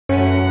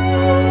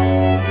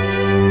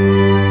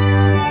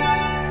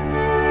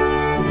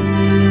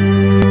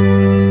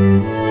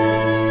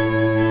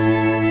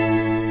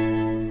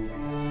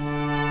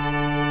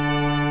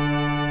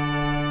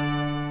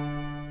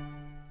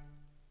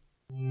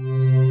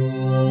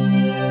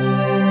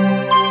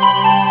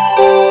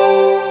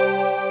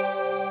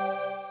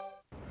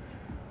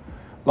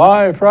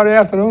Live Friday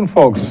afternoon,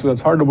 folks.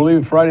 It's hard to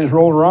believe Friday's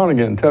rolled around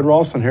again. Ted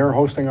Ralston here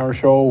hosting our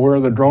show, Where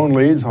the Drone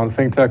Leads on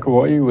ThinkTech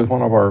Hawaii with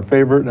one of our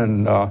favorite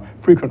and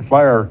frequent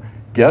flyer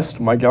guests,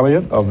 Mike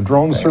Elliott of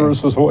Drone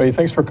Services Hawaii.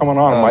 Thanks for coming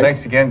on, Mike.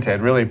 Thanks again,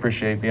 Ted. Really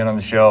appreciate being on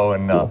the show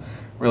and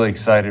really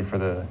excited for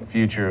the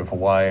future of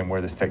Hawaii and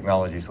where this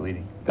technology is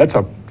leading. Did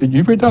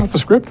you read that off the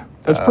script?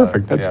 That's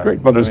perfect. That's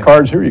great. But there's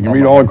cards here. You can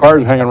read all the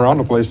cards hanging around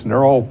the place, and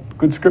they're all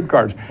good script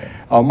cards.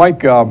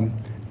 Mike,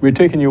 we're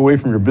taking you away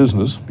from your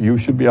business. You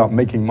should be out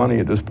making money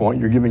at this point.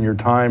 You're giving your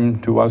time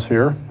to us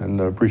here,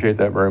 and appreciate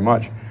that very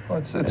much. Well,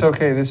 it's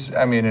okay.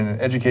 An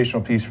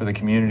educational piece for the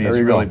community is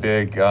really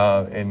big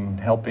in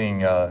helping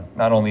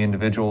not only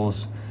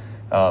individuals,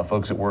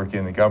 folks that work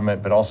in the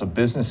government, but also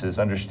businesses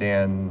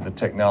understand the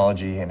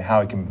technology and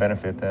how it can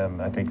benefit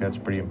them. I think that's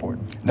pretty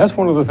important. That's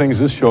one of the things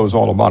this show is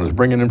all about, is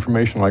bringing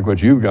information like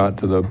what you've got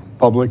to the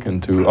public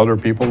and to other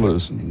people,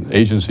 as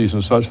agencies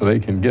and such, so they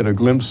can get a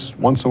glimpse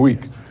once a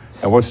week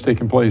at what's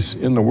taking place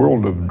in the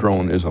world of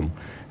droneism.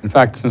 In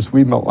fact, since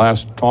we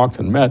last talked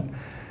and met,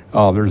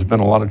 there's been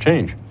a lot of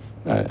change.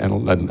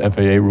 And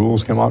FAA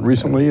rules came out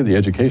recently, the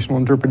educational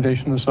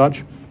interpretation and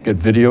such, get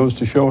videos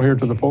to show here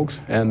to the folks.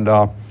 And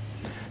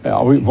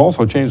we've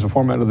also changed the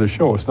format of the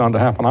show. It's down to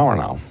half an hour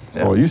now.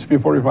 So it used to be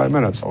 45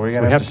 minutes. Are we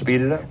going to have to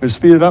speed it up? We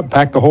speed it up,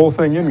 pack the whole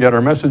thing in, get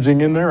our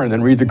messaging in there, and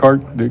then read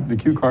the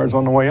cue cards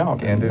on the way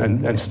out.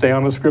 And stay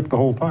on the script the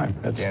whole time.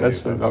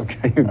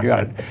 Okay, you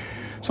got it.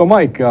 So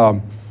Mike,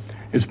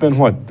 it's been,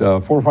 what,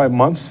 4 or 5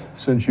 months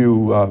since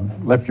you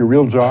left your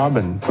real job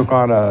and took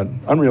on an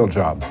unreal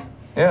job?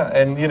 Yeah,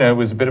 and it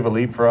was a bit of a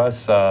leap for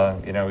us.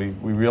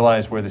 We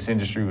realized where this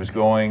industry was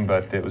going,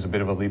 but it was a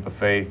bit of a leap of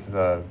faith,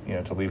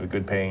 to leave a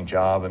good paying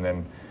job and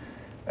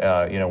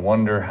then,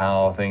 wonder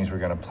how things were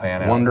going to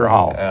plan out. Wonder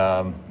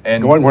how.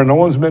 And where no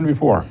one's been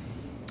before.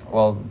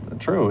 Well,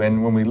 true.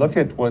 And when we look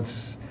at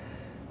what's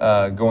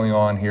going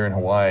on here in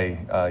Hawaii,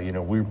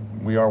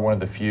 we are one of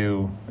the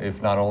few,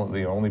 if not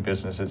the only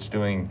business that's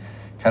doing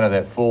kind of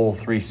that full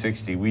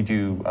 360. We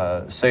do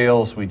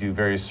sales, we do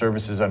various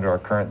services under our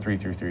current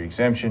 333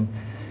 exemption,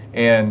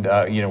 and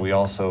we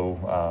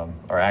also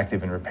are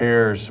active in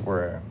repairs.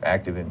 We're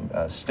active in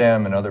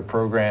STEM and other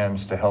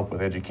programs to help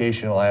with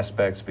educational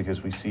aspects,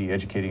 because we see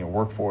educating a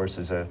workforce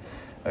as a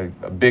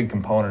big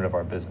component of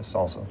our business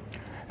also.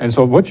 And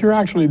so what you're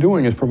actually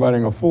doing is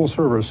providing a full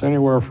service,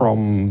 anywhere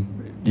from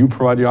you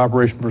provide the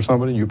operation for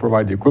somebody, you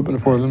provide the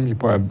equipment for them, you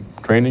provide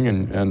training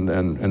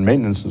and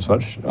maintenance and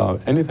such,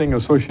 anything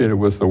associated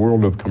with the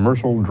world of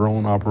commercial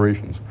drone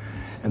operations.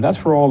 And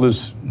that's where all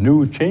this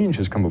new change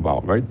has come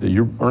about, right? That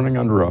you're earning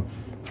under a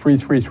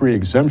 333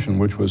 exemption,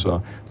 which was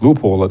a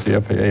loophole that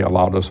the FAA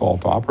allowed us all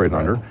to operate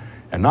under.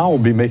 And now we'll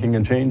be making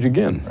a change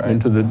again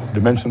into the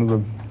dimension of the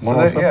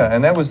 107.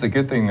 And that was the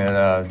good thing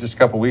that just a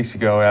couple weeks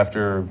ago,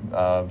 after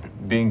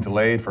being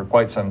delayed for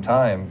quite some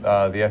time,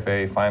 the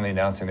FAA finally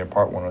announcing their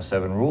Part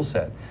 107 rule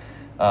set.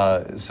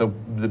 So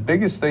the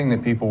biggest thing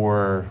that people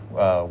were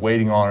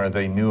waiting on, or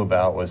they knew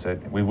about, was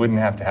that we wouldn't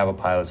have to have a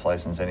pilot's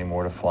license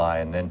anymore to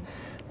fly.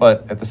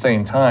 But at the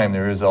same time,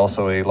 there is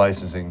also a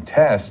licensing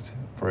test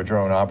for a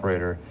drone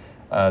operator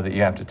that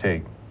you have to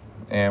take.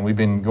 And we've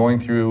been going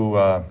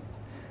through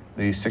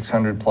the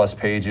 600 plus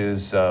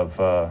pages of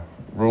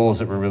rules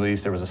that were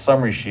released. There was a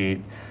summary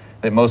sheet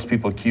that most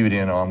people cued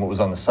in on what was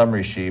on the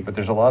summary sheet, but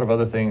there's a lot of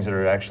other things that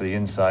are actually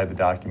inside the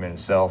document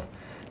itself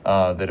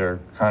that are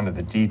kind of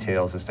the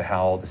details as to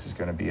how all this is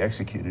going to be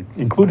executed.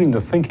 Including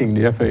the thinking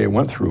the FAA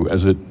went through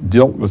as it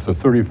dealt with the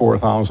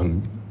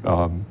 34,000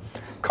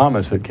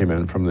 comments that came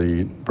in from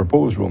the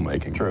proposed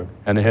rulemaking. True.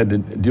 And they had to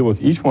deal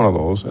with each one of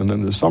those, and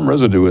then there's some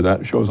residue of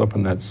that shows up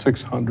in that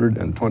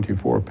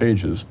 624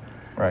 pages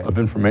of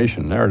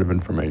information, narrative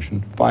information,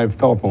 5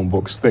 telephone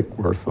books thick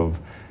worth of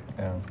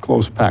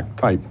close packed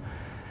type,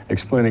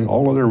 explaining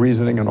all of their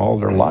reasoning and all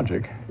of their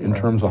logic in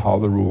terms of how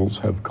the rules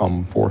have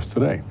come forth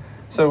today.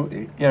 So,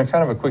 kind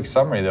of a quick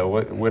summary though,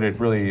 what it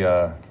really,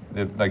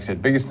 like I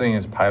said, biggest thing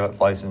is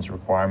pilot license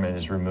requirement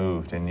is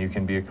removed and you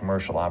can be a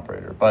commercial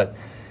operator. But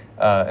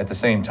at the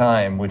same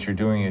time, what you're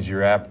doing is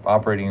you're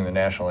operating in the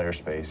national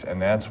airspace,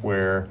 and that's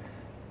where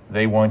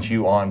they want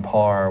you on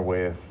par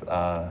with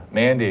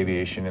manned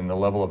aviation in the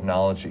level of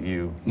knowledge that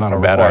you Not a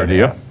bad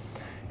idea.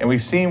 And we've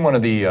seen one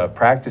of the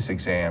practice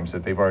exams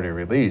that they've already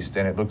released,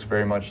 and it looks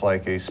very much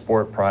like a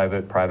sport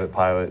private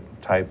pilot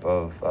type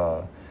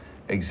of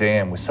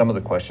exam with some of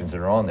the questions that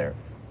are on there.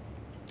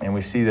 And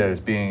we see that as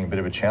being a bit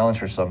of a challenge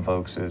for some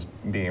folks, is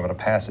being able to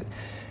pass it.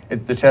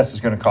 The test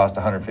is going to cost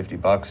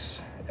 $150.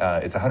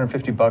 It's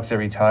 $150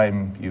 every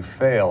time you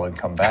fail and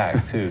come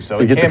back too.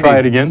 So you get to try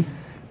it again?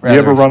 Do you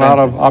ever run out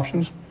of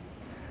options?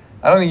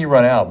 I don't think you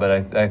run out,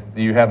 but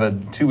you have a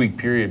 2-week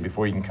period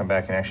before you can come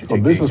back and actually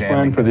take the exam. So business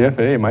plan for the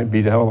FAA might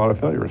be to have a lot of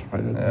failures,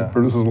 right? It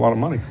produces a lot of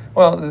money.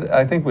 Well,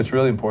 I think what's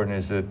really important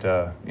is that,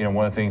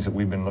 one of the things that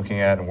we've been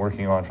looking at and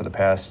working on for the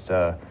past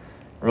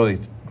really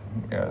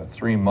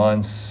 3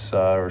 months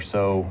or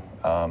so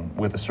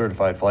with a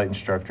certified flight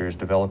instructor is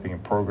developing a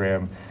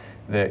program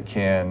that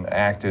can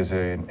act as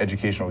an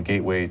educational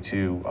gateway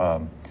to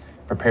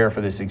prepare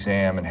for this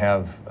exam and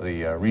have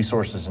the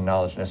resources and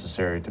knowledge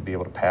necessary to be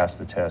able to pass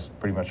the test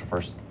pretty much the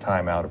first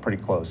time out, or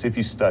pretty close, if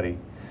you study,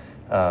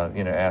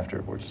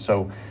 afterwards.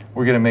 So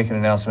we're going to make an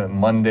announcement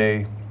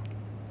Monday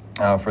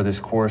for this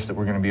course that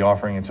we're going to be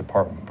offering. It's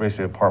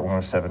basically a Part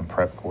 107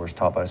 prep course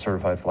taught by a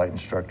certified flight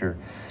instructor.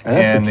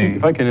 And that's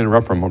if I can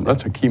interrupt for a moment,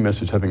 that's a key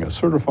message, having a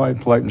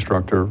certified flight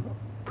instructor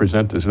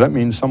present this. That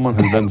means someone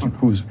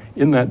who's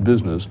in that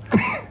business,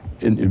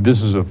 in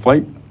business of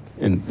flight,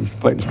 in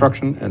flight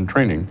instruction and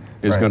training,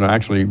 is going to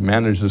actually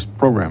manage this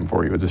program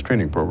for you, this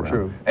training program.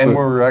 True. And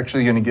we're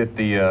actually going to get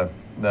the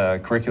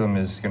curriculum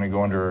is going to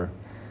go under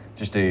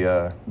just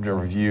a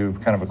review,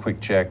 kind of a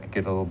quick check,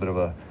 get a little bit of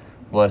a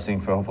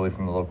blessing hopefully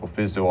from the local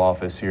FSDO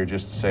office here,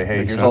 just to say,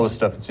 hey, here's all the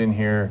stuff that's in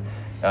here.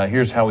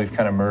 Here's how we've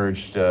kind of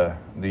merged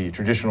the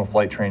traditional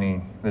flight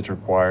training that's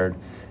required,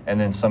 and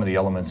then some of the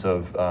elements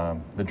of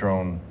the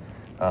drone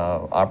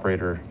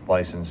operator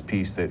license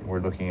piece that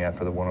we're looking at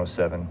for the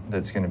 107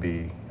 that's going to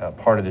be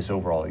part of this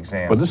overall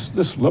exam. But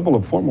this level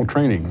of formal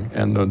training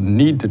and the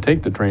need to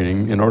take the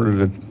training in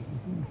order to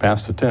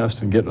pass the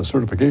test and get a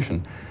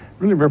certification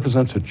really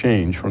represents a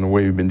change from the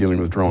way we've been dealing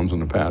with drones in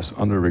the past.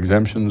 Under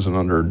exemptions and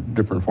under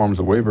different forms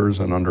of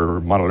waivers and under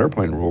model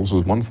airplane rules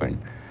is one thing.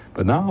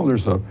 But now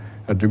there's a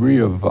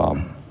degree of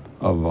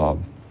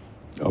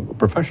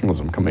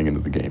professionalism coming into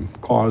the game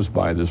caused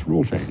by this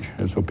rule change.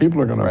 And so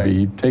people are going to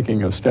be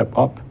taking a step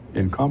up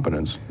in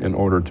competence in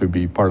order to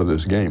be part of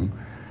this game.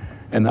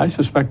 And I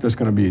suspect that's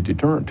going to be a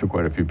deterrent to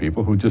quite a few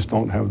people who just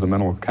don't have the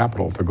mental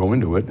capital to go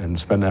into it and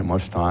spend that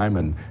much time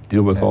and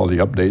deal with all the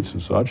updates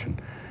and such.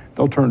 And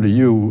they'll turn to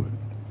you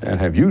and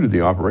have you do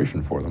the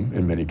operation for them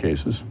in many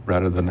cases,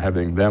 rather than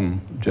having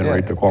them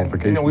generate the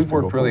qualifications. And, we've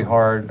worked really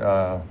hard.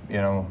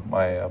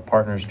 My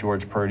partners,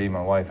 George Purdy,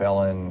 my wife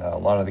Ellen, a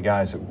lot of the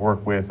guys that we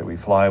work with, that we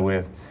fly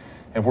with,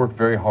 have worked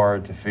very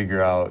hard to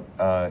figure out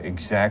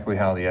exactly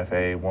how the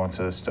FAA wants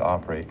us to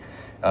operate.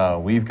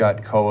 We've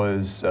got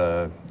COAs,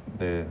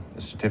 the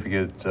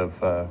Certificate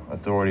of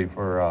Authority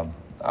for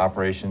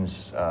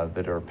Operations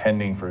that are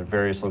pending for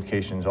various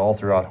locations all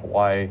throughout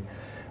Hawaii.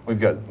 We've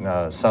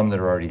got some that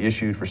are already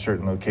issued for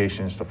certain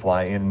locations to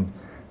fly in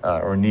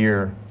or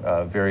near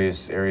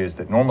various areas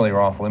that normally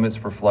are off limits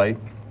for flight.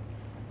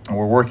 And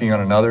we're working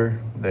on another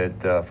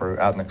that for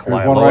out in the Kalaya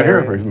There's one right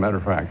area. here, as a matter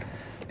of fact.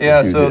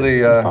 Yeah, so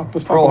the let's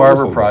talk Pearl about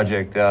Harbor this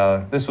project,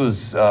 this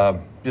was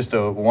just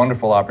a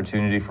wonderful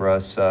opportunity for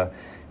us.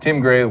 Tim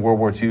Gray, the World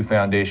War II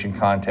Foundation,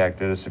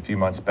 contacted us a few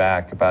months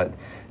back about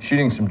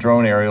shooting some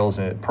drone aerials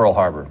at Pearl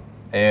Harbor.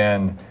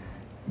 And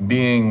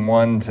being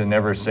one to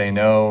never say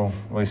no,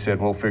 we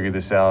said, we'll figure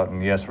this out,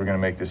 and yes, we're going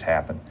to make this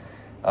happen.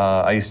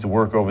 I used to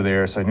work over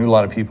there, so I knew a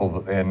lot of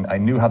people, and I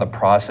knew how the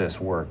process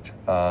worked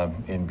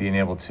in being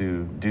able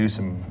to do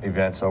some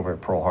events over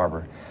at Pearl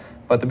Harbor.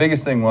 But the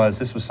biggest thing was,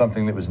 this was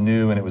something that was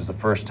new, and it was the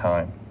first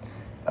time.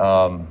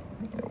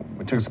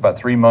 It took us about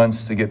 3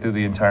 months to get through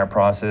the entire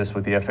process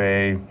with the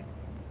FAA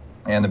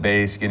and the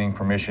base, getting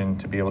permission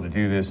to be able to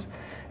do this.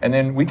 And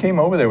then we came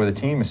over there with a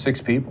team of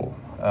 6 people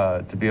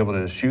to be able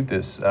to shoot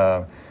this.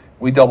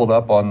 We doubled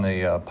up on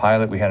the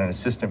pilot. We had an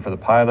assistant for the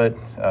pilot,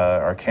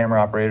 our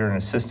camera operator, an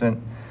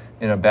assistant,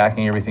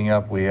 backing everything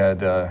up. We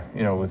had,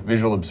 with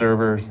visual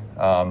observers,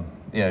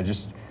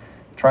 just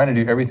trying to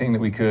do everything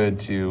that we could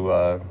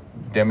to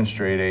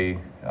demonstrate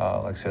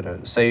like I said,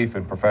 a safe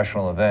and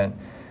professional event,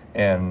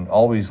 and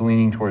always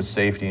leaning towards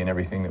safety in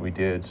everything that we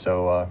did.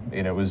 So,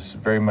 it was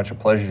very much a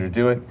pleasure to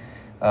do it.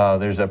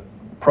 There's a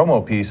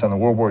promo piece on the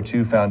World War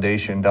II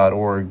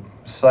Foundation.org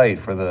site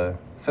for the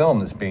film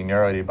that's being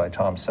narrated by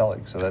Tom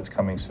Selleck, so that's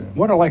coming soon.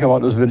 What I like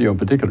about this video in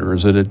particular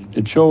is that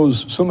it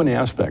shows so many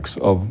aspects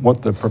of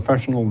what the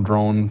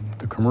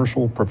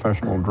commercial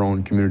professional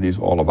drone community is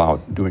all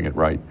about, doing it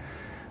right.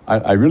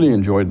 I really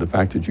enjoyed the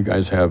fact that you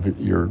guys have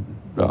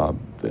the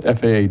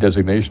FAA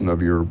designation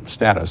of your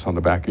status on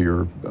the back of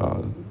your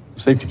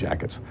safety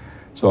jackets.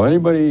 So any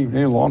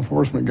law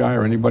enforcement guy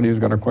or anybody who's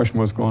got a question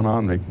what's going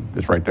on,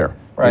 it's right there.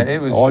 Right.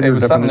 It was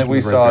something that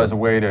we saw as a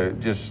way to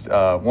just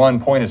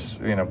one,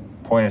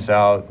 point us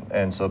out,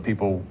 and so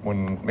people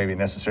wouldn't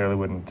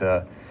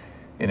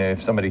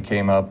if somebody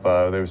came up,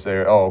 they would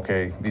say, oh,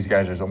 okay, these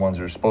guys are the ones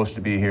that are supposed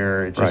to be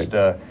here. It just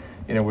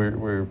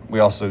we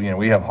also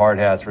we have hard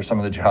hats for some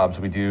of the jobs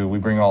we do. We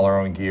bring all our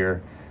own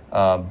gear,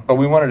 but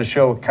we wanted to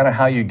show kind of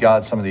how you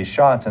got some of these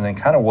shots, and then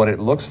kind of what it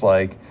looks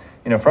like,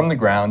 from the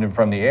ground and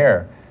from the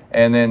air.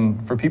 And then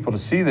for people to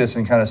see this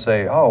and kind of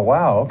say, oh,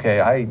 wow,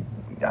 okay,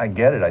 I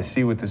get it. I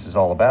see what this is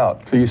all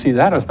about. So you see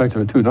that aspect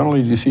of it too. Not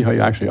only do you see how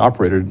you actually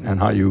operated and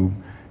how you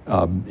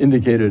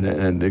indicated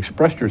and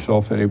expressed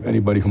yourself to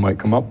anybody who might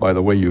come up by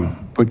the way you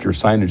put your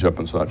signage up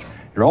and such,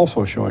 you're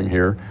also showing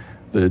here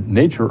the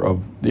nature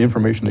of the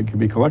information that can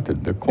be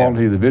collected, the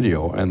quality of the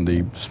video and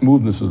the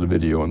smoothness of the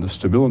video and the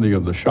stability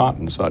of the shot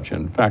and such.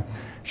 And in fact,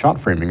 shot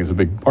framing is a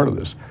big part of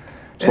this.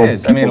 So it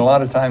is. I mean, a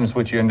lot of times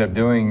what you end up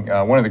doing,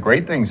 one of the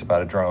great things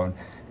about a drone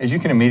is you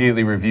can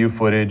immediately review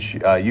footage.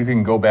 You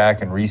can go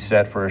back and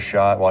reset for a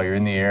shot while you're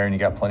in the air and you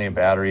got plenty of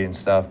battery and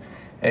stuff.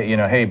 hey,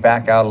 hey,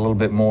 back out a little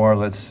bit more.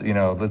 Let's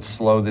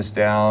slow this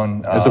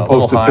down. As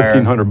opposed to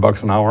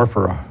 $1,500 an hour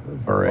for a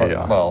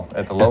well,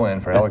 at the low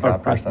end for a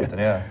helicopter or right, something,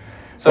 yeah.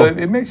 So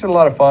it makes it a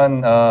lot of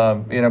fun,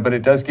 but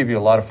it does give you a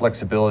lot of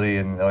flexibility,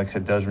 and like I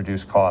said, does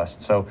reduce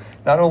costs. So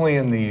not only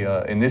in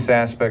the in this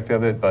aspect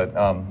of it, but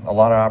a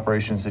lot of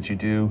operations that you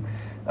do,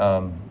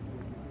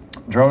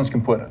 drones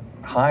can put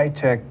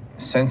high-tech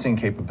sensing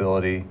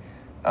capability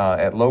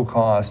at low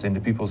cost into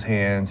people's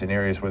hands in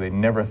areas where they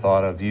never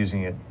thought of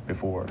using it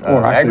before.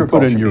 Or actually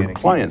put in your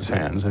client's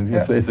hands, and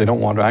if they don't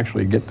want to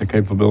actually get the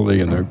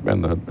capability and the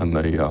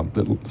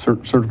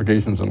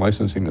certifications and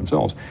licensing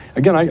themselves.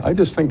 Again, I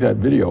just think that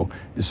video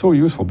is so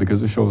useful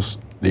because it shows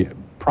the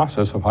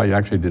process of how you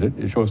actually did it.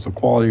 It shows the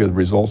quality of the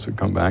results that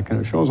come back, and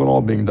it shows it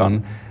all being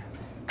done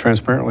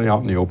transparently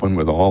out in the open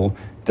with all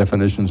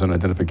definitions and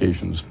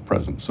identifications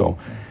present. So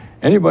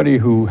anybody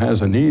who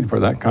has a need for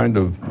that kind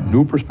of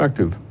new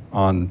perspective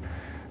on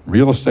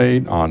real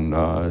estate, on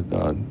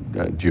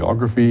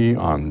geography,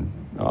 on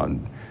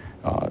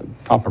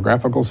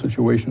topographical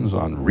situations,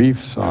 on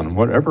reefs, on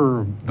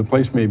whatever the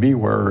place may be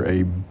where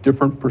a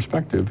different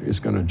perspective is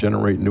going to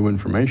generate new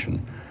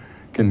information,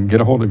 can get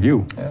a hold of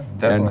you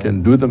and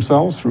can do it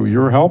themselves through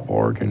your help,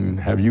 or can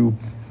have you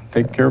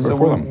take care of it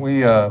for them.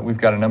 We've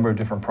got a number of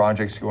different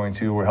projects going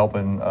too. We're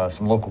helping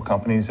some local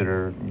companies that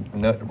are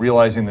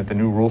realizing that the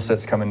new rule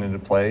set's coming into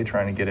play,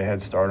 trying to get a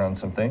head start on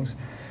some things.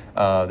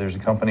 There's a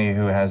company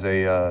who has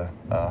a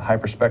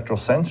hyperspectral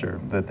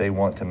sensor that they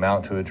want to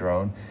mount to a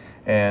drone,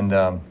 and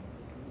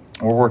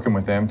we're working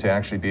with them to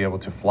actually be able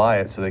to fly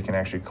it so they can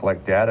actually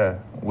collect data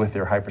with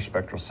their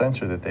hyperspectral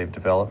sensor that they've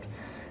developed,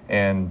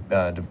 and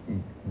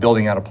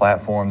building out a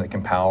platform that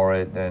can power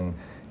it, and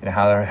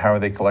how are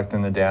they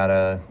collecting the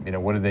data,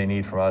 what do they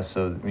need from us,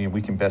 so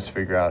we can best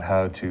figure out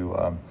how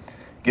to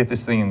get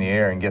this thing in the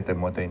air and get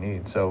them what they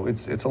need. So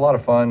it's a lot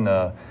of fun.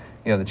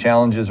 The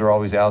challenges are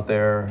always out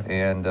there,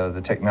 and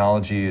the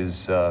technology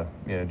is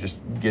just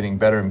getting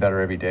better and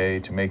better every day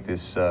to make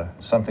this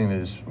something that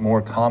is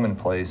more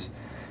commonplace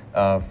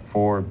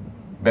for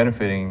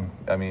benefiting,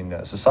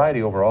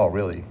 society overall,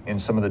 really, in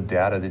some of the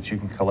data that you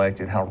can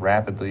collect and how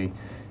rapidly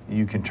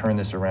you can turn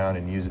this around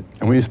and use it.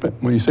 And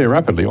when you say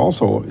rapidly,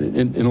 also,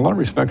 in a lot of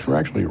respects, we're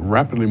actually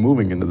rapidly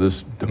moving into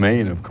this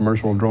domain of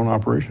commercial drone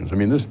operations.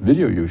 This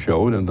video you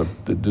showed and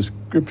the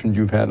descriptions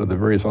you've had of the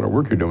various other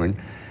work you're doing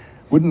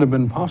wouldn't have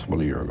been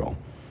possible a year ago.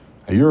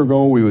 A year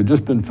ago, we had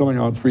just been filling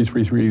out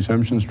 333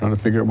 exemptions, trying to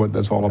figure out what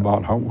that's all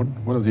about.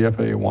 What does the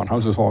FAA want?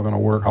 How's this all going to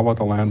work? How about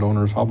the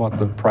landowners? How about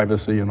the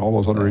privacy and all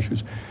those other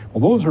issues?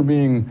 Well, those are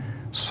being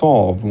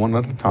solved one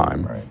at a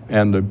time,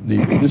 and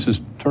this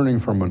is turning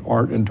from an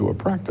art into a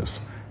practice.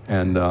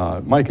 And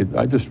Mike,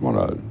 I just want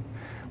to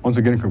once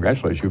again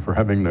congratulate you for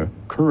having the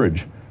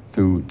courage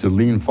to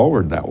lean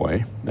forward that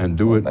way and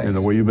do it in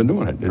the way you've been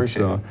doing it.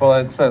 Appreciate it. Well,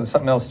 it's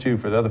something else too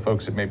for the other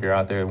folks that maybe are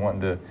out there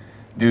wanting to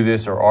do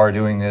this or are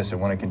doing this or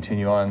want to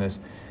continue on this.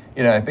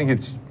 I think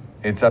it's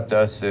up to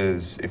us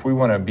as if we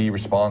want to be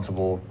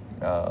responsible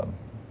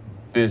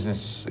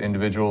business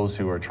individuals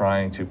who are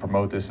trying to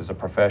promote this as a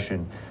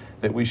profession,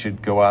 that we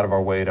should go out of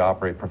our way to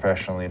operate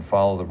professionally and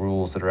follow the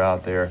rules that are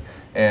out there.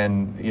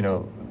 And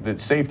that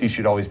safety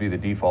should always be the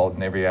default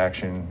in every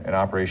action and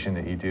operation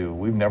that you do.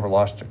 We've never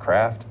lost a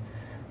craft.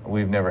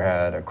 We've never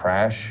had a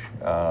crash.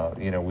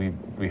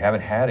 We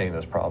haven't had any of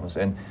those problems.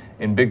 And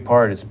in big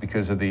part, it's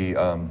because of the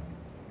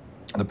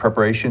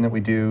preparation that we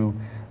do,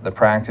 the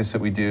practice that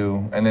we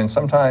do, and then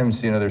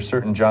sometimes, there's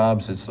certain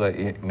jobs, it's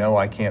like, no,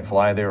 I can't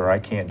fly there, or I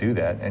can't do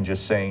that, and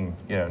just saying,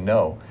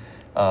 no.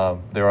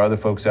 There are other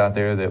folks out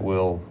there that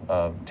will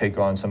take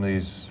on some of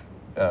these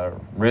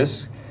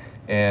risks,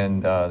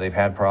 and they've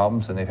had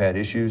problems and they've had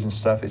issues and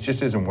stuff. It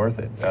just isn't worth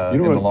it in the long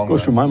run. What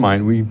goes through my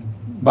mind,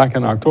 back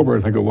in October,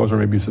 I think it was, or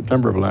maybe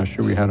September of last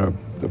year, we had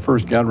the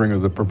first gathering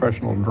of the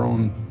Professional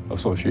Drone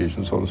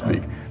Association, so to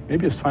speak.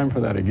 Maybe it's time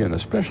for that again,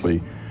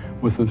 especially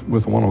with the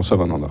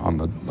 107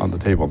 on the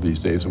table these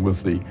days, and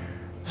with the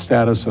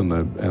status and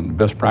the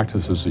best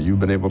practices that you've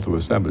been able to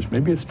establish.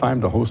 Maybe it's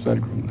time to host that.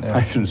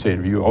 I shouldn't say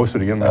you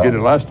hosted again. I did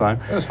it last time.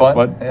 It was fun.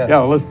 But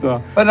let's.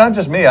 But not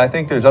just me. I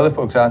think there's other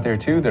folks out there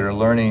too that are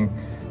learning,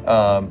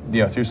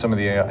 through some of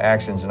the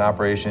actions and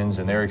operations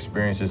and their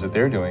experiences that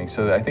they're doing.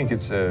 So I think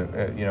it's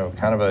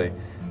kind of a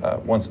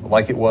once,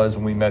 like it was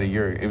when we met a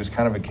year, it was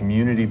kind of a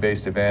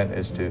community-based event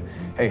as to,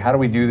 hey, how do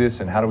we do this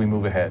and how do we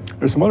move ahead?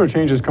 There's some other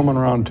changes coming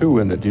around too,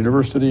 and at the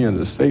university and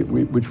the state,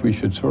 which we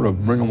should sort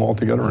of bring them all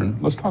together.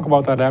 And let's talk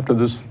about that after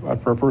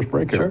our first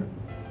break here. Sure.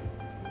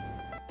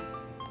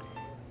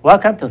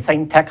 Welcome to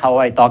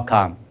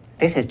ThinkTechHawaii.com.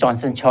 This is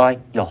Johnson Choi,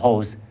 your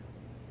host.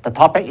 The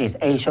topic is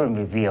Asia in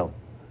Review.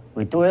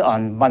 We do it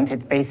on monthly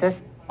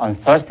basis on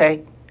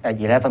Thursday at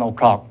 11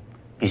 o'clock.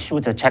 Be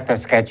sure to check the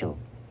schedule.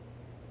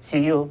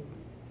 See you.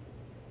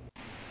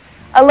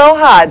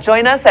 Aloha!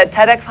 Join us at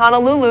TEDx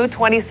Honolulu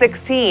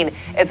 2016.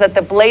 It's at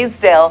the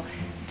Blaisdell,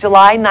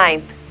 July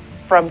 9th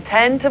from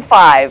 10 to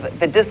 5.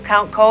 The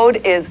discount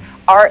code is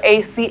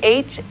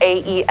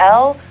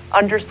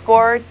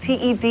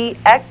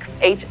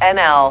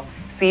RACHAEL_TEDXHNL.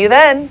 See you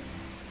then!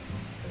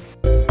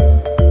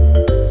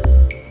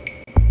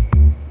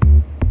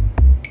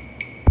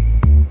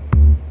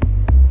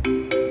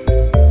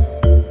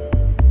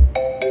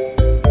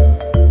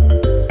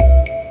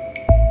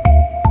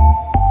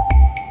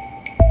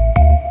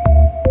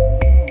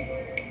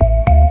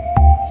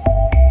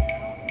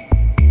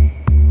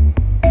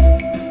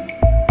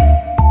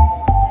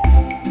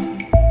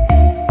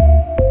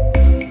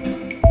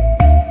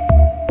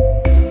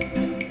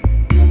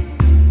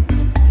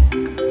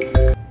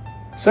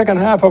 Second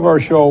half of our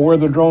show, Where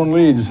the Drone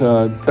Leads.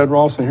 Ted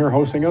Ralston here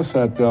hosting us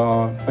at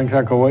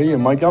ThinkTech Hawaii,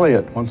 and Mike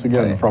Elliott, once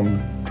again,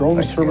 from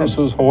Drone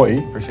Services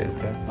Hawaii. Appreciate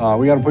it, Ted.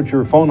 We got to put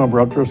your phone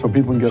number up there so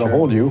people can get a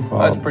hold of you.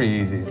 That's pretty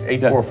easy. It's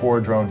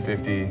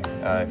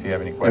 844-DRONE-50 if you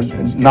have any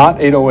questions. Not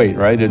 808,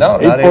 right? It's no,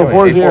 not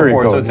 844 is the area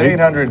code. So it's an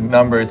 800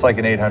 number. It's like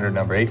an 800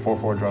 number,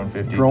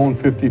 844-DRONE-50. Drone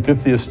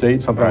 50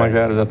 estate, something like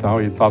that. Is that how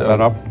you thought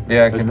that up?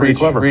 Yeah, That's can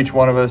reach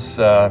one of us.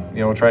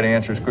 We'll try to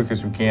answer as quick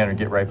as we can or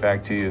get right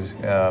back to you.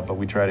 But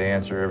we try to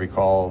answer every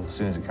call as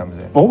soon as it comes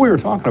in. Well, what we were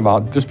talking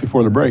about just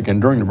before the break and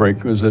during the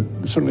break was that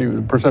certainly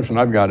the perception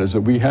I've got is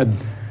that we had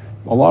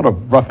a lot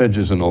of rough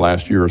edges in the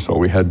last year or so.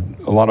 We had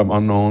a lot of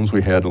unknowns.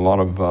 We had a lot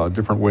of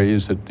different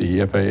ways that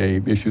the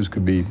FAA issues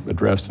could be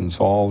addressed and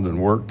solved and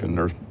worked, and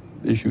there's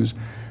issues.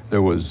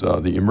 There was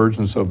the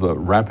emergence of the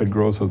rapid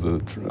growth of the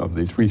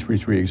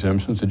 333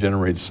 exemptions to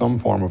generate some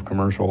form of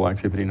commercial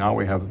activity. Now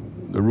we have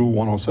the Rule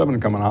 107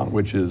 coming out,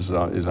 which is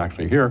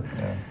actually here.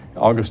 Yeah.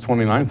 August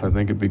 29th, I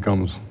think it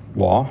becomes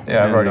law.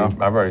 Yeah, I've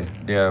already.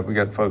 Yeah, we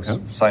got folks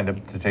signed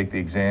up to take the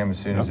exam as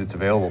soon as it's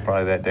available,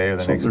 probably that day or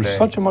the next day. There's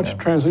such a much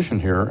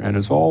transition here, and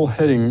it's all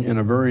heading in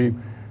a very,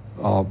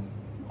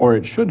 or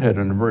it should head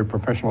in a very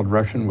professional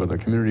direction with a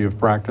community of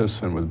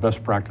practice and with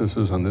best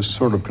practices and this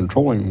sort of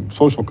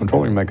social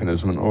controlling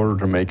mechanism in order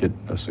to make it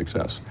a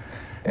success.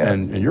 Yeah.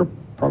 And you're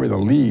probably the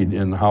lead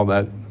in how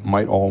that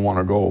might all want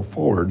to go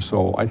forward.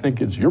 So I think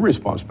it's your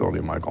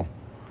responsibility, Michael,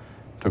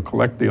 to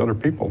collect the other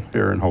people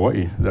here in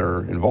Hawaii that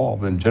are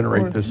involved and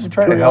generate this. We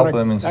try to help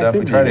them and stuff.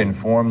 We try to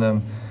inform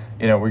them.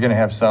 We're going to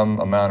have some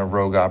amount of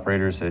rogue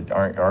operators that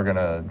are going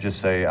to just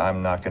say,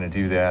 I'm not going to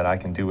do that. I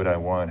can do what I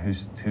want.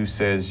 Who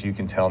says you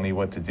can tell me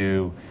what to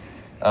do?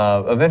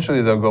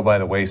 Eventually, they'll go by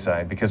the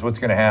wayside, because what's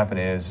going to happen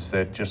is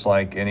that just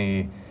like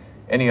any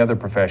other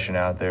profession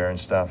out there and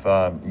stuff,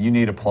 you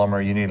need a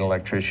plumber, you need an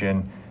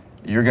electrician.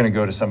 You're going to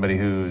go to somebody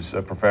who's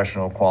a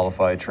professional,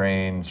 qualified,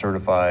 trained,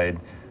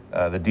 certified,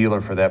 the dealer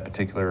for that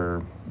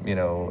particular,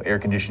 air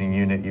conditioning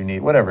unit you need,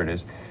 whatever it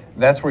is.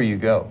 That's where you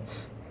go.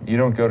 You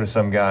don't go to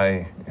some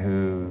guy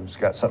who's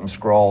got something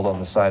scrawled on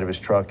the side of his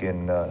truck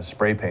in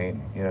spray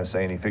paint,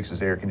 saying he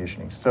fixes air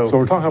conditioning. So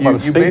we're talking about a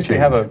state basically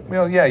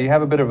change. You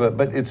have a bit of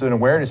but it's an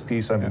awareness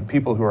piece on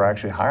people who are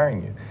actually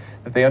hiring you,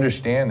 that they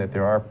understand that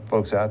there are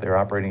folks out there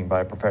operating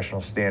by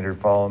professional standard,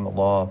 following the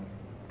law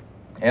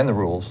and the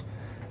rules,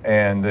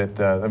 and that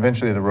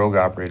eventually the rogue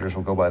operators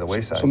will go by the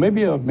wayside. So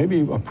maybe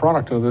a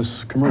product of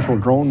this Commercial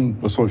Drone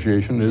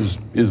Association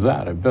is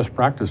that best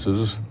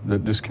practices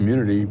that this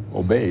community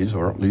obeys,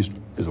 or at least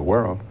is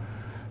aware of,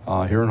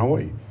 here in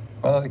Hawaii.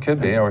 Well, it could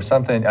be, or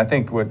something. I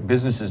think what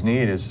businesses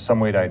need is some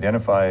way to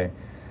identify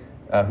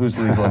who's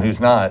legal and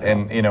who's not.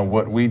 And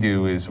what we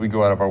do is we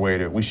go out of our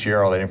way we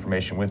share all that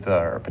information with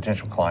our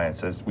potential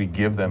clients as we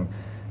give them.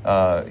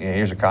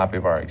 Here's a copy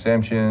of our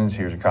exemptions.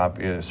 Here's a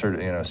copy,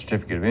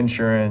 certificate of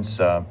insurance.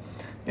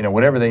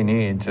 Whatever they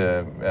need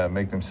to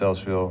make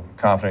themselves feel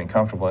confident and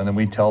comfortable. And then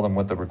we tell them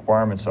what the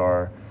requirements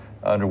are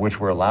under which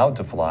we're allowed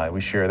to fly.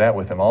 We share that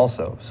with them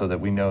also, so that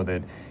we know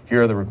that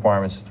here are the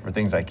requirements for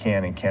things I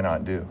can and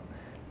cannot do,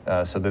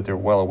 so that they're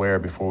well aware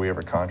before we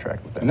ever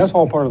contract with them. And that's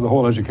all part of the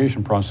whole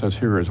education process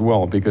here as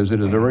well, because it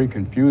is a very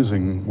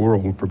confusing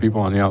world for people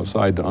on the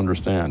outside to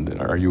understand.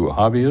 Are you a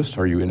hobbyist?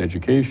 Are you in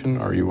education?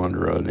 Are you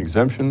under an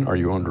exemption? Are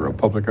you under a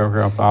public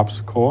aircraft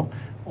ops COA?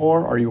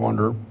 Or are you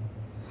under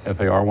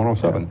FAR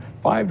 107?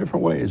 5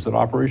 different ways that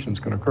operations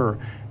can occur.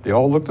 They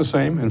all look the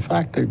same. In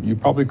fact, you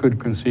probably could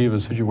conceive a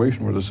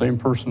situation where the same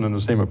person and the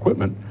same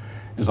equipment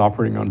is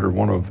operating under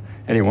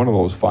any one of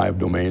those 5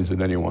 domains at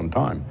any one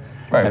time.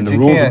 Right, and but the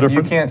rules are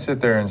different. You can't sit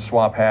there and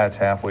swap hats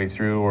halfway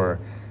through,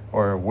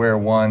 or wear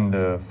one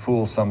to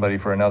fool somebody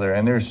for another.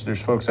 And there's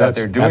folks out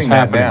there doing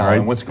that now. Right?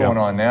 And what's going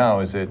on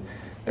now is that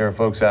there are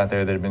folks out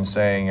there that have been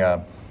saying,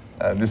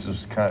 this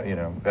is kind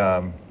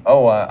of,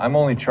 I'm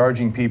only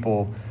charging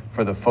people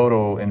for the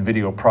photo and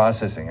video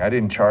processing. I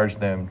didn't charge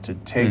them to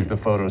take the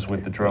photos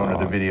with the drone or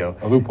the video.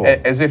 A loophole.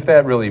 As if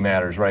that really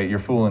matters, right? You're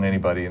fooling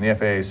anybody. And the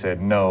FAA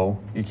said, no,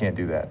 you can't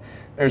do that.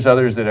 There's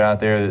others that are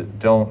out there that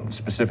don't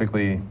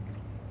specifically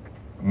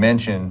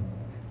mention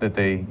that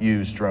they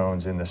use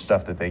drones in the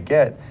stuff that they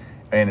get,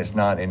 and it's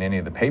not in any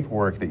of the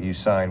paperwork that you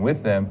sign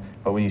with them,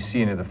 but when you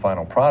see into the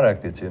final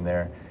product, it's in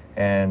there.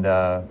 And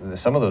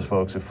some of those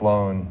folks have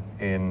flown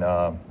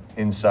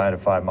inside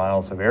of 5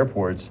 miles of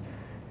airports,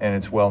 and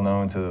it's well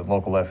known to the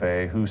local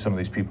FAA who some of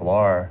these people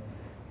are,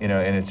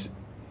 and it's,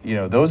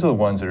 those are the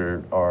ones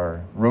that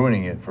are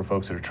ruining it for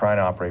folks that are trying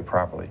to operate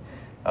properly.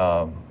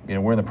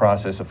 We're in the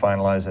process of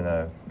finalizing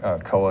a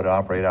COA to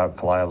operate out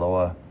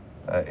Kalaeloa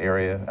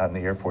area out in the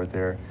airport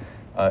there.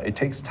 It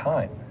takes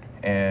time,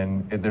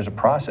 and there's a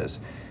process,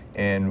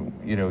 and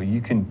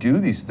you can do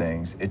these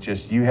things. It's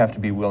just you have to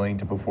be willing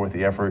to put forth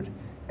the effort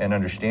and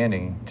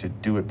understanding to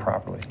do it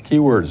properly. Key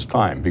word is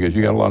time, because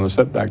you got a lot of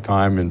setback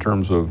time in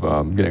terms of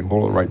getting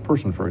hold of the right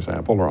person, for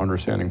example, or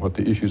understanding what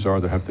the issues are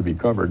that have to be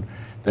covered.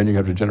 Then you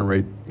have to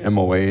generate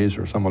MOAs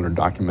or some other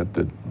document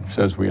that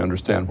says we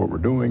understand what we're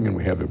doing and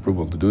we have the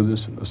approval to do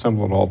this, and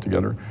assemble it all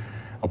together.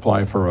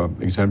 apply for an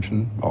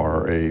exemption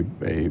or a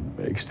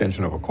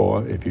extension of a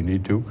COA if you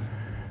need to.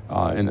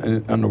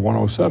 And under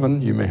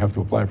 107, you may have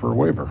to apply for a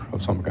waiver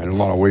of some kind. A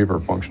lot of waiver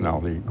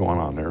functionality going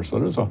on there. So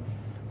there's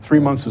 3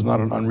 months is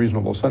not an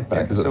unreasonable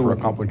setback, is it, for a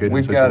complicated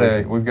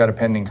situation? We've got a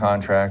pending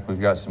contract.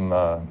 We've got some,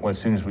 well, as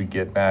soon as we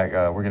get back,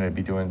 we're going to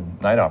be doing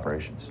night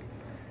operations.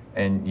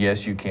 And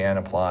yes, you can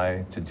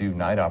apply to do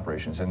night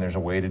operations, and there's a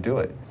way to do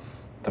it,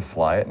 to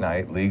fly at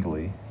night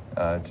legally,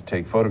 to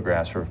take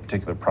photographs for a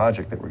particular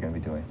project that we're going to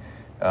be doing.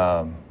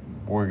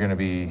 We're going to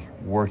be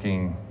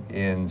working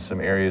in some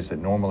areas that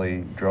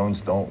normally drones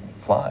don't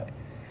fly,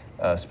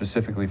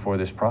 specifically for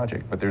this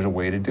project. But there's a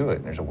way to do it,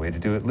 and there's a way to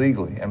do it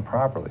legally and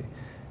properly.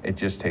 It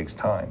just takes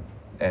time,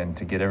 and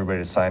to get everybody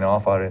to sign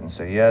off on it and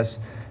say yes,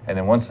 and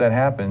then once that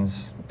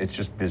happens, it's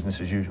just business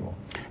as usual.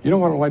 You know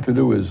what I'd like to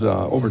do is,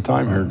 over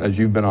time here, as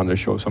you've been on this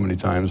show so many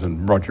times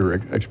and brought your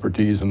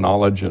expertise and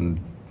knowledge and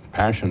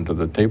passion to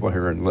the table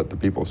here and let the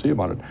people see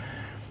about it,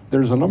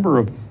 there's a number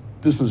of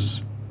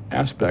business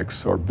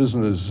aspects or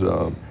business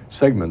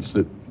segments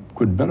that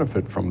could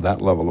benefit from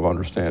that level of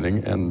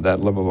understanding and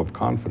that level of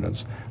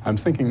confidence. I'm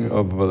thinking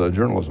of the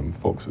journalism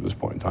folks at this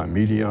point in time,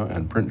 media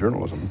and print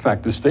journalism. In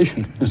fact, this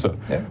station is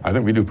I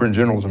think we do print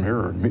journalism here,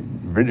 or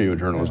video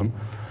journalism.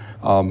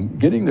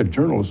 Getting the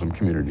journalism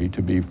community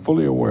to be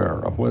fully aware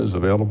of what is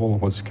available,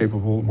 what's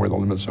capable, where the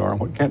limits are, and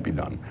what can't be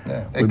done.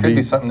 Yeah, it could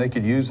be something they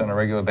could use on a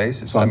regular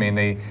basis. I mean,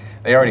 they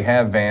already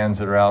have vans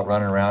that are out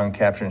running around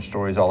capturing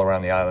stories all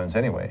around the islands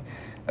anyway.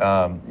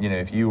 You know,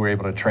 if you were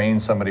able to train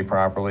somebody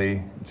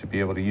properly to be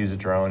able to use a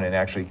drone and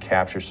actually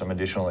capture some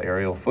additional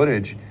aerial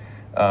footage,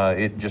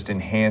 it just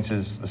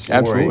enhances the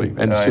story.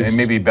 Absolutely. And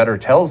maybe better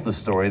tells the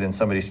story than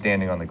somebody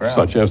standing on the ground.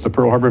 Such as the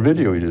Pearl Harbor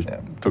video you just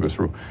took us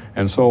through.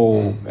 And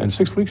so, and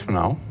 6 weeks from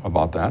now,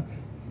 about that,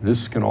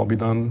 this can all be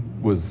done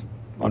with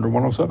under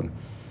 107.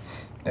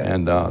 Yeah.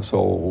 And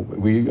so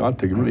we ought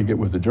to really get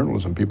with the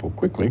journalism people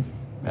quickly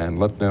and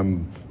let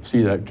them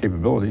see that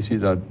capability, see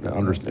that,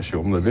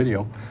 show them the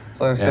video.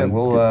 So like I said,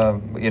 we'll,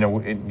 you know,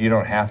 you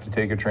don't have to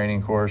take a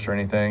training course or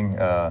anything,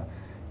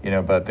 you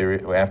know, but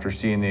after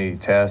seeing the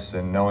tests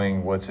and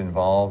knowing what's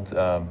involved,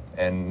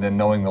 and then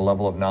knowing the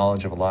level of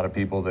knowledge of a lot of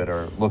people that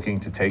are looking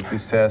to take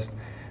this test,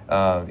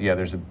 yeah,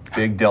 there's a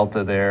big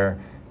delta there.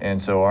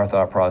 And so our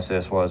thought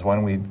process was, why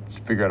don't we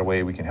figure out a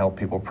way we can help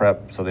people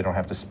prep so they don't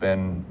have to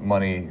spend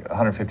money,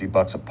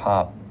 $150 a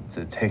pop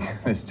to take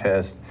this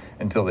test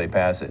until they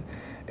pass it.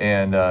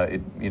 And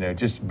it, you know,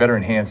 just better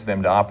enhance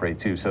them to operate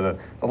too. So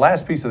the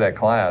last piece of that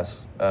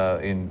class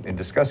in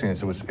discussing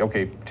this, it was,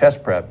 okay,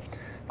 test prep,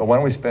 but why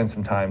don't we spend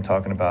some time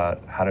talking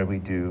about how do we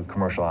do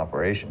commercial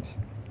operations?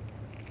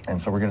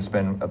 And so we're gonna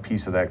spend a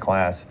piece of that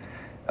class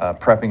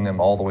prepping them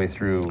all the way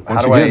through.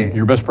 Once again,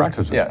 your best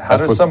practices. Yeah, how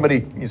does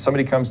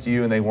somebody comes to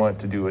you and they want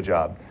to do a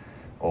job?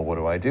 Well, what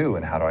do I do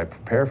and how do I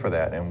prepare for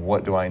that and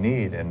what do I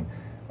need and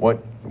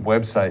what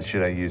websites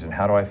should I use and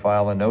how do I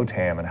file a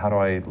NOTAM and how do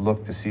I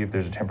look to see if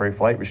there's a temporary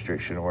flight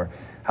restriction or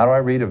how do I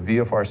read a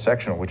VFR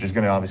sectional, which is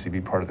going to obviously be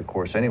part of the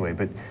course anyway,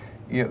 but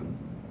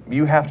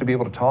you have to be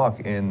able to talk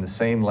in the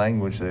same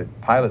language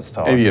that pilots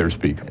talk. Aviator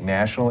speak.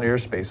 National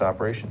airspace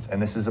operations, and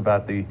this is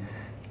about the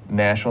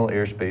national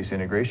airspace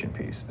integration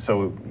piece.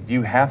 So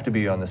you have to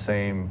be on the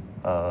same,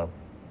 you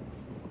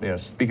know,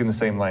 speaking the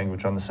same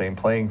language on the same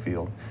playing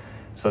field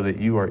so that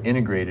you are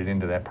integrated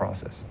into that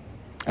process.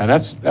 And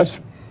that's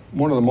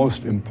one of the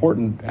most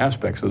important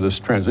aspects of this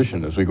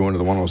transition as we go into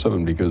the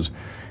 107, because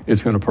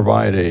it's going to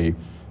provide a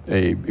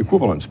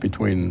equivalence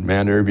between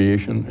manned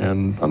aviation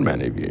and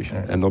unmanned aviation,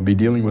 and they'll be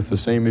dealing with the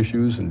same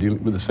issues and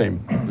dealing with the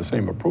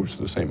same approach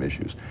to the same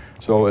issues.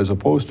 So as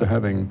opposed to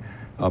having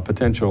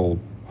potential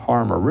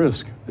harm or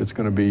risk, it's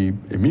going to be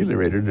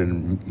ameliorated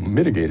and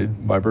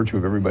mitigated by virtue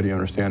of everybody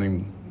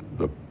understanding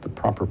the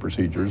proper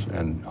procedures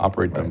and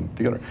operate them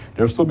together.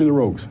 There'll still be the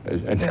rogues.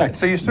 In fact,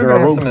 so you still going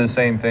to have some of the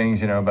same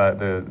things, you know, about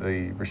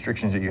the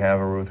restrictions that you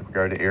have with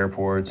regard to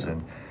airports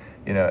and,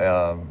 you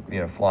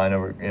know, flying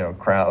over, you know,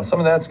 crowds. Some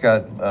of that's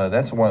got,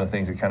 that's one of the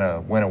things that kind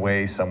of went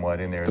away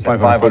somewhat in there. The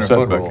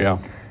 500-foot rule, yeah,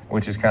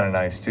 which is kind of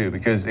nice too,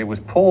 because it was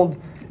pulled,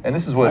 and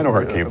this is what I know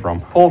where it came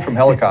from. Pulled from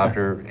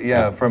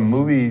helicopter, from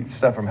movie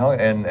stuff from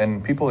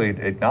and people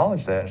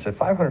acknowledged that and said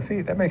 500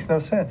 feet, that makes no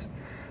sense.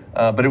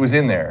 But it was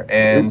in there,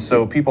 and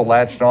so people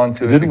latched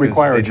onto it. It didn't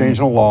require a change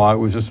in the law. It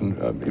was just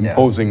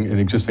imposing an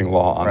existing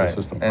law on the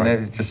system. And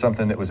it's just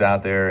something that was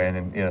out there,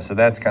 and you know, so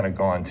that's kind of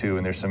gone too.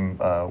 And there's some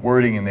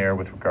wording in there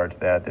with regard to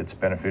that that's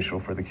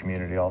beneficial for the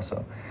community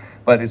also.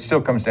 But it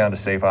still comes down to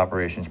safe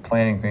operations,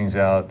 planning things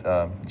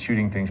out,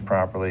 shooting things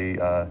properly.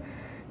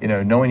 You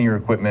know, knowing your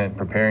equipment,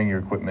 preparing your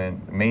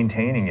equipment,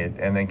 maintaining it,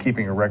 and then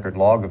keeping a record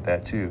log of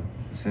that too.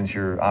 Since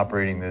you're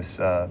operating this,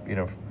 you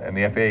know, and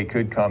the FAA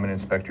could come and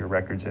inspect your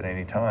records at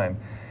any time,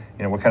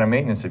 you know, what kind of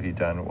maintenance have you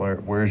done?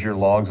 Where's your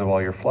logs of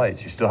all your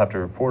flights? You still have to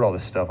report all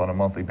this stuff on a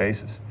monthly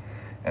basis.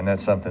 And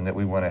that's something that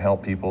we want to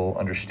help people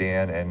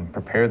understand and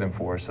prepare them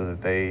for so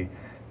that they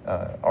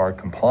are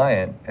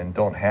compliant and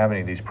don't have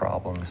any of these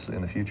problems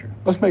in the future.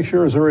 Let's make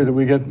sure, Zuri, that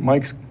we get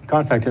Mike's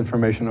contact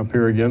information up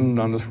here again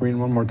on the screen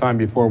one more time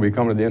before we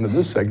come to the end of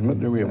this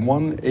segment. We have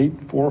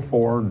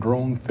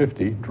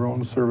 1-844-DRONE-50,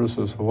 Drone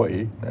Services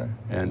Hawaii,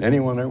 and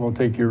anyone there will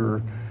take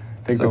the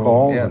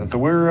calls. Yeah, so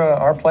we're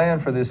our plan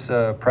for this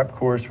prep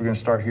course. We're going to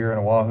start here in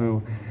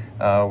Oahu.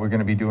 We're going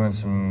to be doing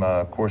some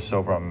courses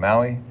over on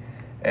Maui.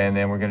 And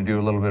then we're going to do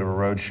a little bit of a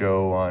road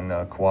show on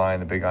Kauai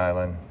and the Big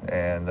Island,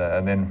 and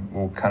then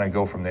we'll kind of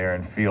go from there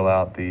and feel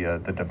out the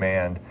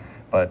demand.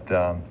 But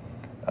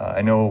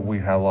I know we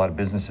have a lot of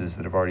businesses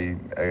that have already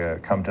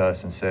come to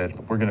us and said,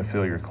 we're going to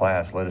fill your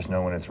class, let us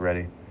know when it's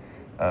ready,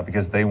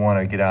 because they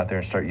want to get out there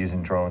and start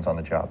using drones on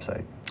the job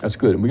site. That's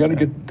good. And we got to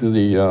get to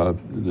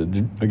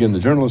again, the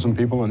journalism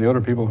people and the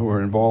other people who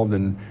are involved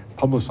in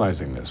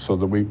publicizing this, so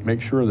that we make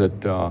sure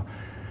that the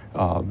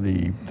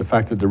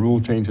fact that the rule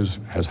changes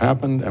has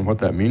happened and what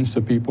that means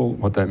to people,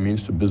 what that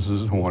means to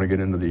businesses who want to get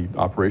into the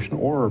operation,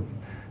 or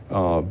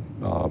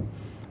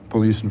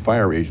police and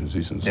fire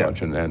agencies and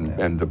such,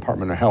 and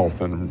Department of Health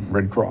and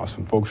Red Cross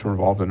and folks who are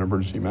involved in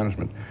emergency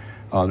management.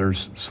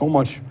 There's so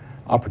much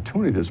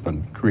opportunity that's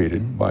been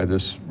created by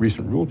this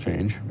recent rule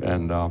change,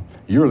 and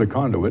you're the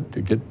conduit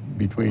to get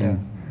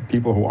between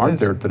people who aren't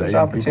there today. There's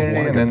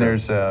opportunity, and then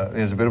there's a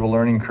bit of a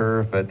learning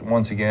curve, but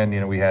once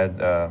again, we had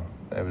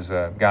there was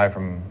a guy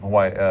from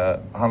Hawaii,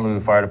 Honolulu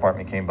Fire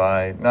Department came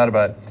by, not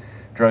about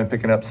drone,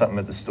 picking up something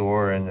at the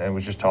store, and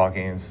was just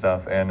talking and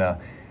stuff. And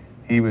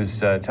he was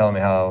telling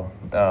me how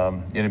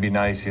it'd be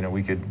nice,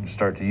 we could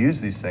start to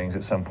use these things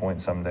at some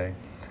point someday.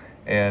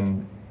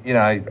 And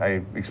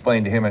I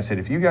explained to him, I said,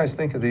 if you guys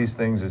think of these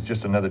things as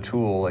just another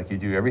tool, like you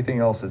do everything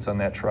else that's on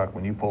that truck,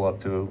 when you pull up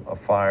to a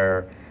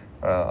fire,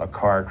 a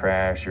car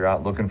crash, you're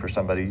out looking for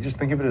somebody, you just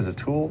think of it as a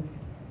tool,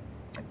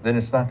 then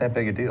it's not that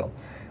big a deal.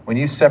 When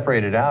you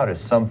separate it out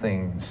as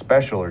something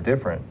special or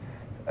different,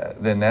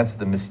 then that's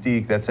the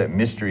mystique, that's that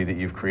mystery that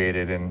you've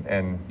created,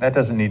 and that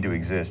doesn't need to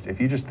exist. If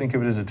you just think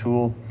of it as a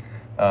tool,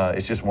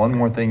 it's just one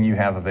more thing you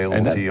have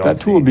available to you. That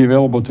tool will be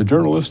available to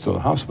journalists, to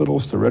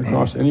hospitals, to Red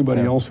Cross,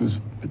 anybody else who's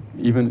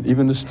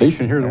even this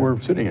station here that we're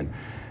sitting in.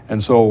 And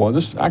so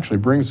this actually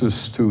brings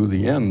us to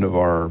the end of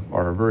our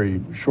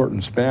very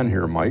shortened span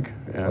here, Mike.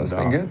 And it's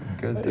been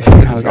good. It's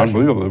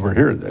unbelievable that we're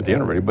here at the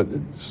end already, but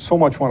so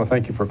much want to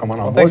thank you for coming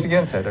on board. Thanks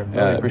again, Ted. I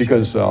really appreciate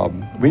because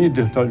we need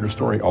to tell your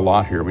story a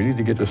lot here. We need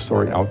to get this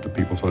story out to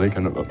people so they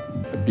can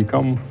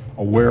become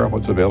aware of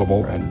what's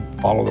available and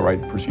follow the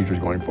right procedures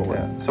going forward.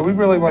 Yeah. So we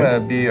really want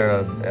to be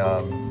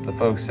the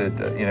folks that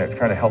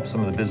trying to help some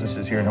of the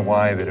businesses here in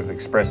Hawaii that have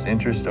expressed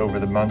interest over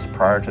the months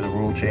prior to the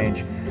rule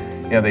change.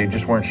 They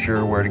just weren't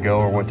sure where to go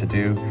or what to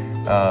do.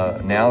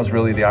 Now is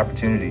really the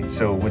opportunity.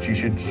 So what you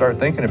should start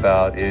thinking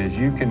about is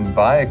you can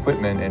buy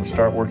equipment and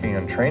start working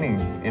on training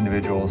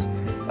individuals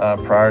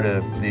prior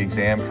to the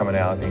exam coming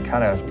out, and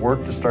kind of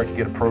work to start to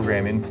get a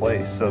program in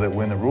place so that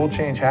when the rule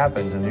change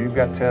happens and you've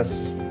got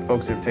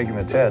folks that have taken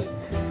the test,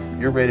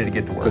 you're ready to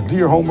get to work. But do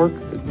your homework.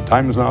 The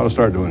time is now to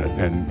start doing it.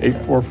 And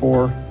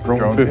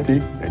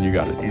 844-DRONE-50, and you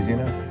got it. Easy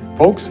enough.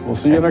 Folks, we'll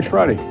see you next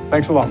Friday.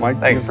 Thanks a lot, Mike.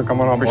 Thanks for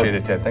coming on board. Appreciate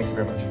it, Ted. Thank you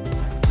very much.